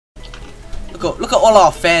Look at all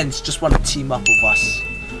our fans just want to team up with us.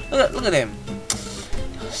 Look at them.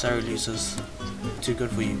 Sorry losers. Too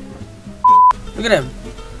good for you. Look at them.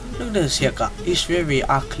 Look at this haircut. It's very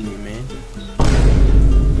ugly, man.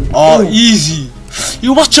 Oh, easy.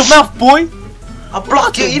 You watch your mouth, boy. I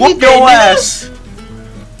block you. Whoop your ass.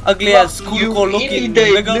 Ugly ass, cool looking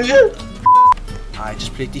nigga. Alright,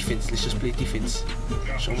 just play defense. Let's just play defense.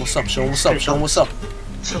 Show what's up. Show what's up. Show what's up.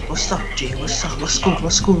 So what's up, Jay? What's up? What's good?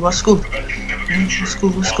 What's good? What's good? What's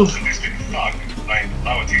good? What's good?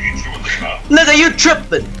 Nigga, you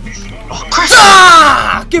tripping? Oh, Christ!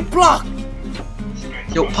 Ah! Get blocked!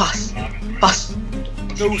 Yo, pass. Pass.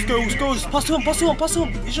 Goes. Pass to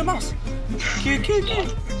him. Use your mouse. Kill.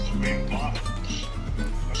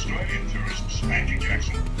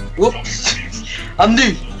 Whoops. I'm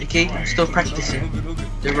new. Okay, I'm still practicing.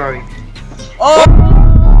 Don't worry. Oh!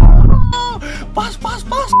 Pass.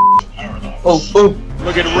 Oh.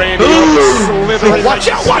 Look at Randy. Watch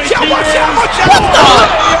out!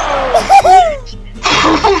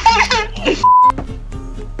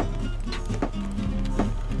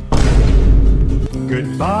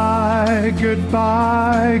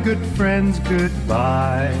 Goodbye, good friends,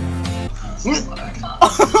 goodbye.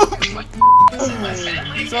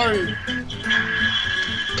 Sorry.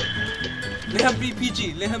 Let him be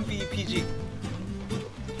PG.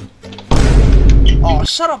 Oh,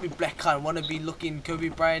 shut up, you black cunt. Wanna be looking Kobe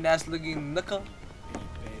Bryant ass looking nickel?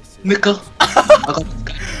 Nickel.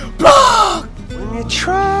 Block! When you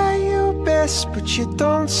try your best but you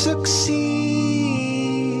don't succeed.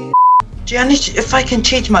 Gee, I need to, if I can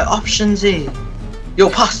change my options here.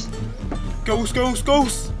 Yo, pass. Goes.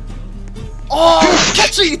 Oh,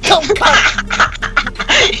 catch it, you dumb cunt!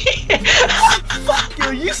 Fuck,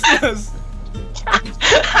 you're useless!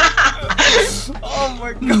 Oh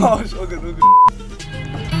my gosh, okay.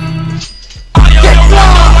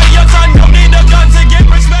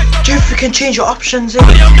 Jeff, you can change your options here.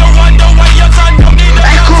 Ankles!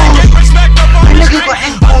 My nigga got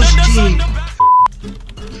ankles, G.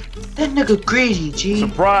 That nigga greedy, G.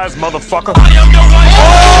 Surprise, motherfucker.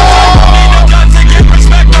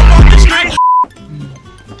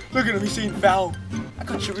 Look at him, he's saying foul. I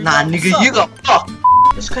got you. Nah, nigga, you got fucked.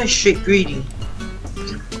 This guy's straight greedy.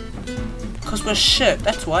 Cause we're shit,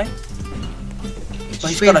 that's why. But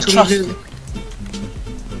he's gotta trust.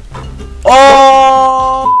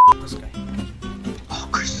 Oh! This guy. Oh,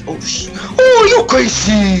 Chris. Oh, shit. Oh, you're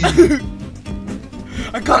crazy.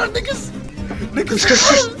 I got it, niggas. Chris.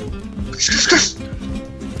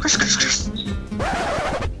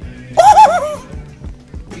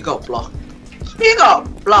 You got blocked.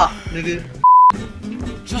 Nigga.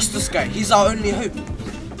 Just this guy, he's our only hope.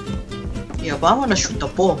 Yeah, but I wanna shoot the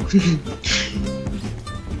ball.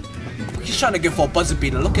 He's trying to go for a buzzer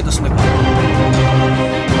beater. Look at this nigga.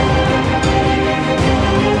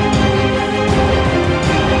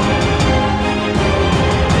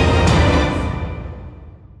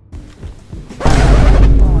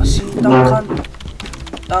 Oh, see,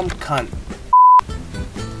 dumb cunt.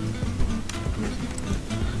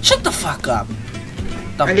 Shut the fuck up.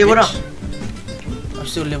 Dumb Hey, what bitch. up? I'm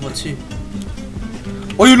still level 2.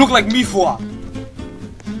 Oh, you look like me for?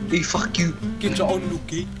 Hey, fuck you. Get your own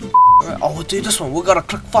look, eh? Right, oh, we'll do this one. We gotta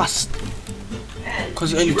click fast.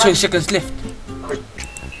 Cause only 20 seconds left.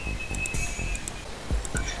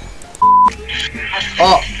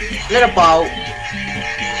 Oh, let it bow.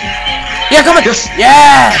 Yeah, come on.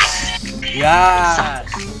 Yes.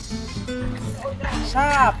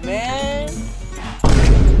 Shut up, man.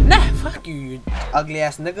 Nah, fuck you ugly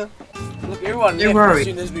ass nigga. Look, everyone left as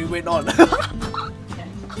soon as we went on.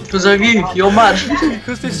 Because of you, you're mad.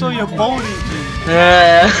 Because they saw your body, dude.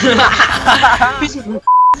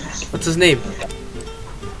 What's his name?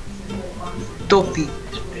 Doopppy.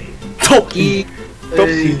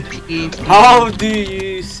 How do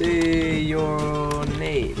you say your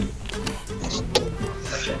name?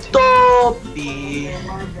 Doopppy.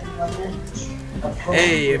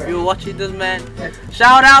 Hey, if you're watching this, man,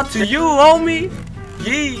 shout out to you, homie.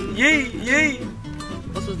 Yee.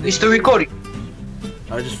 What's his name? You still recording?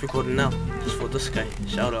 I just recording now, just for this guy.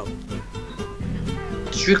 Shout out.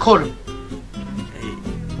 Just record him.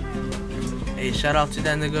 Hey, shout out to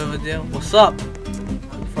that nigga over there. What's up?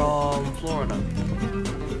 From Florida.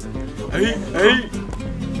 Hey.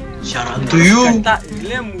 Shout out to you.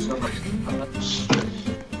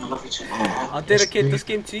 I'll dedicate this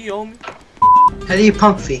game to you, homie. How do you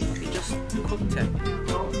pump fake? You just cooked it.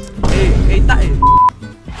 Hey, that is.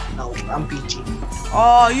 No, I'm BG.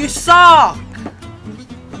 Oh, you suck!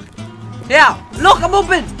 Yeah, look, I'm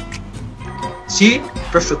open! See?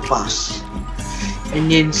 Perfect pass. And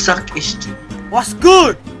then suck is G. What's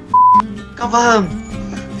good? Cover him.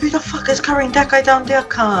 Who the fuck is carrying that guy down there,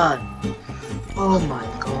 cunt? Oh my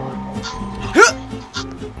god.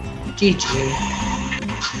 GG.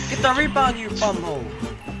 Get the rebound, you bumhole.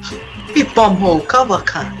 Be bumhole, cover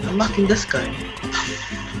cunt. I'm knocking this guy.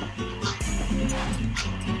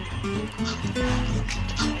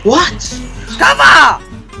 What? Cover!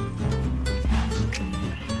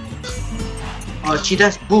 Oh gee,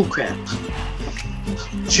 that's bullcrap.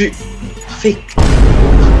 Shoot. Fake.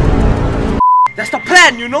 That's the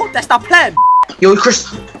plan, you know? That's the plan! Yo, Chris.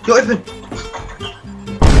 Yo, Evan.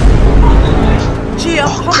 Gee,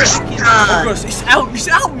 I'm Chris, oh, Chris, it's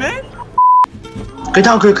out, man! Get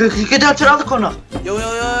down, get down to the other corner. Yo.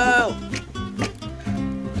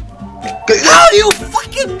 Get How you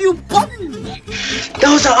fucking you bum! That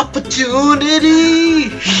was an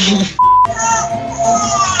opportunity.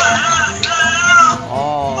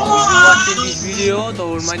 Oh, if you're watching this video,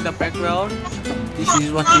 don't mind the background. This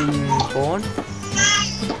is watching porn.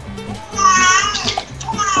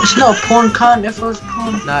 It's not porn, cunt. If it was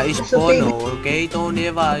porn. Nah, it's a porno, baby. okay? Don't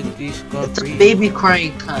ever discover. It's a baby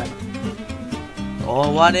crying, cunt.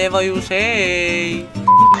 Or whatever you say.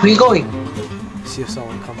 Where you going? See if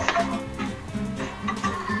someone comes.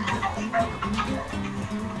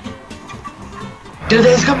 Dude,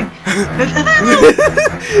 he's coming.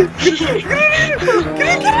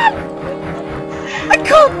 I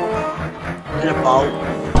come! Get a ball.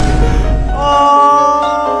 Oh!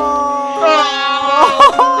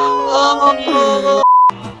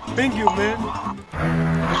 Thank you, man.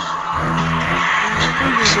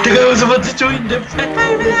 The guy was about to join the black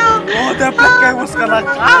guy now. Oh, that black guy was gonna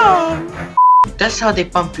come! That's how they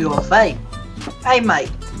pump you off, eh? Hey,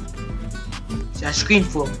 mate. See, I screened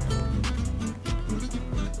for him.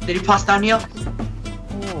 Did he pass down here? Oh.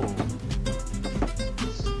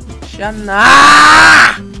 Shana!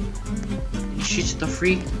 He shoots the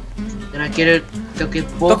free. Then I get it. They'll get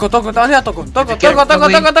the ball. Toko, down here, Toko. Toko.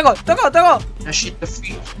 I shoot the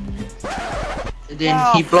free. And then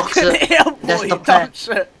he blocks it. That's the plan.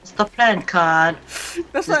 That's the plan, card.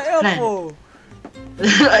 That's not elbow.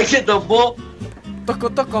 I get the ball.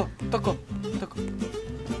 Toko.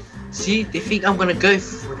 See, they think I'm gonna go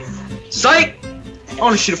for it. Psych! I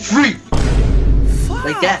wanna shoot a free. Fuck.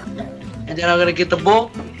 Like that. And then I'm gonna get the ball.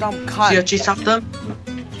 Dumb See, I cunt. chase after him.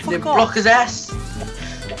 Then Fuck block off. his ass.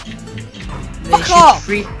 Then Fuck shoot off.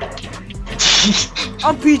 free.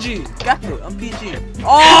 I'm PG. Got it. I'm PG.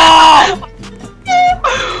 Oh!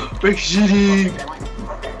 Break shooting.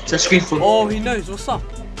 It's a screen for me. Oh, he knows. What's up?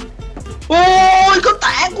 Oh, he got the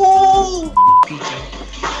angle! PG.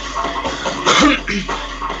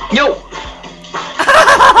 Yo!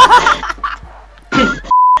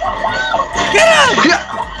 Get him!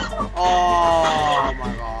 Oh my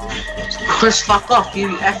god. Chris, fuck off, you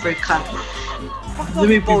AFRO cunt. Fuck Let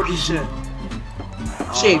me up, be body PG. shit.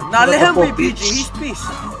 Shame. Now let him Fuck be off, PG. bitch. He's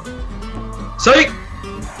pissed. Sorry!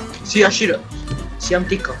 See, I shoot it. See, I'm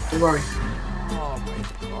thicker. Don't worry. Oh my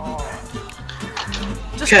god.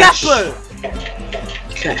 Just Cash. gap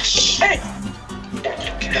Cash.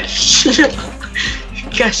 Cash.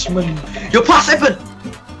 Cash money. Yo, pass open!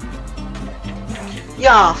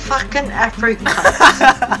 Yeah, fucking AFRO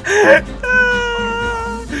cunt.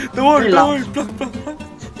 Don't worry. Block.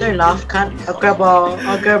 Don't laugh, cunt. I'll grab ball.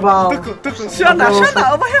 Toko. Shana,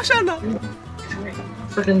 over here, Shana.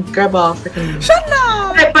 Freaking grab ball, freaking.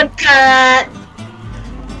 Shana! Open cut!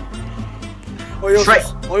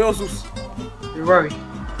 Oyosus. Don't worry.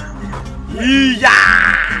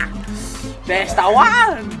 Yeah! That's the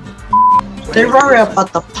one! Don't worry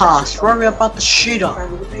about the pass, worry about the shooter.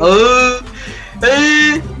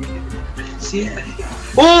 Hey! See?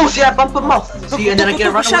 Oh, see, I bump him off. See, and then I get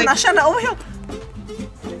a runaway. Shana, over here!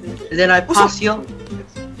 And then I pass here.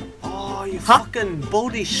 Oh, you fucking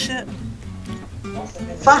baldy shit.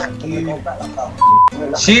 Fuck you.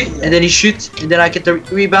 See? And then he shoots, and then I get the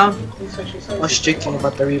rebound. I was joking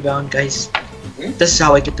about the rebound, guys. This is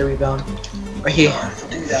how I get the rebound. Right here.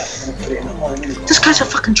 This guy's a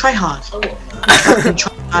fucking tryhard. Fucking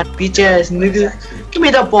tryhard, bitch ass nigga. Give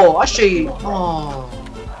me that ball, I'll show you. Oh,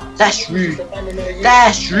 that's rude.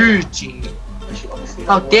 That's rude, G.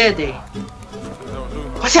 How dare they?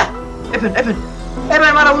 What's up? Evan,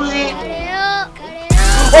 mana Uzi?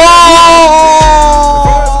 Oh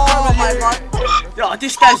my god! Yo,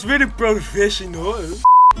 this guy's really professional.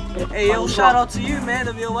 Hey yo, shout out to you, man,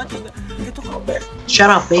 if you're watching the... Shut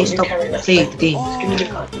up, babe. Stop playing the game.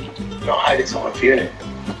 Not hide it on my unit.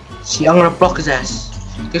 See, I'm gonna block his ass.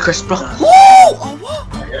 Get Chris, block. Oh, what?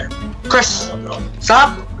 Chris,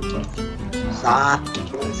 stop. Stop.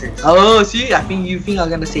 Oh, see, I think you think I'm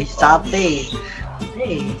gonna say stop, hey.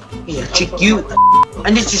 Hey, I trick you. I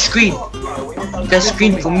need to screen. Guys,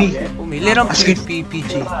 screen for me. For me, let him I screen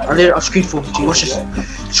PG. I'll screen for me. Watch this.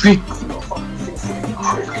 Screen.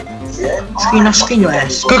 Screen your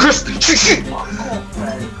ass. Go, Chris. Shoot.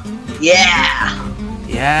 Yeah.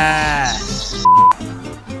 Yes.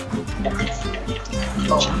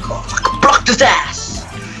 Block this ass.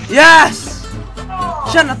 Yes.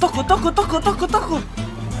 Shana, Toko.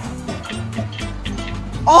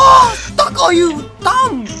 Oh, Toko, you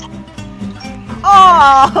dumb.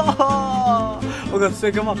 Oh. Okay,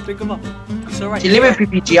 take him up. It's alright. Leave me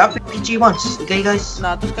PPG. I'll PPG once. Okay, guys?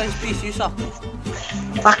 Nah, this guy's beast, you suck.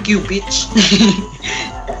 Fuck you, bitch.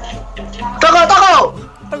 Toko!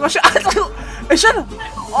 Toko, Shana.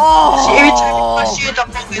 Oh. See, every time I see you, the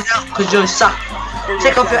fuck is out because you suck.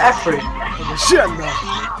 Take off your AFRO. Shana.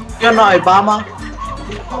 You're not Obama.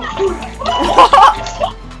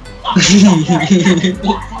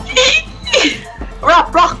 Right,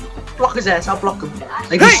 block his ass. I'll block him.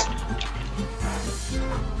 Like this.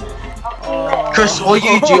 Chris, all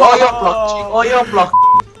you G, all your block.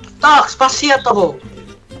 Tax, pass here, Togo,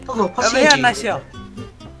 pass here. Nice here.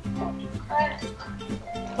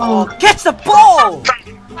 Oh, catch the ball!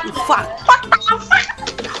 You fuck.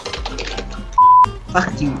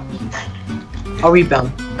 Fuck you. I'll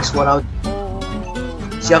rebound. That's what I'll do.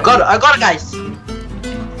 See, I got it, guys.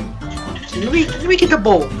 See, let me get the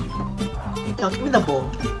ball. Yeah, give me the ball.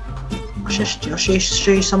 I'll show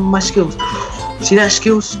you some of my skills. See that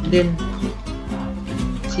skills? Then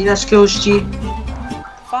see that skills, G?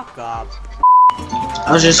 Fuck up.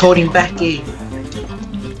 I was just holding back, eh?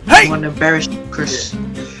 Hey! I want to embarrass Chris.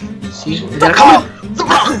 See? And then come on!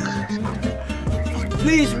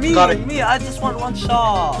 Please, me, Got it. I just want one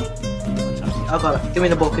shot. I got it. Give me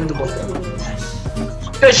the ball,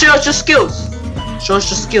 Hey, show us your skills.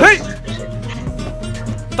 Hey!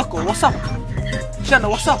 Toko, what's up? Shana,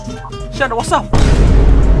 what's up?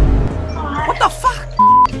 What the fuck?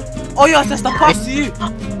 Oh yeah, that's the pass to you.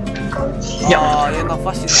 Yeah. Oh, you're not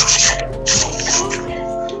fast enough.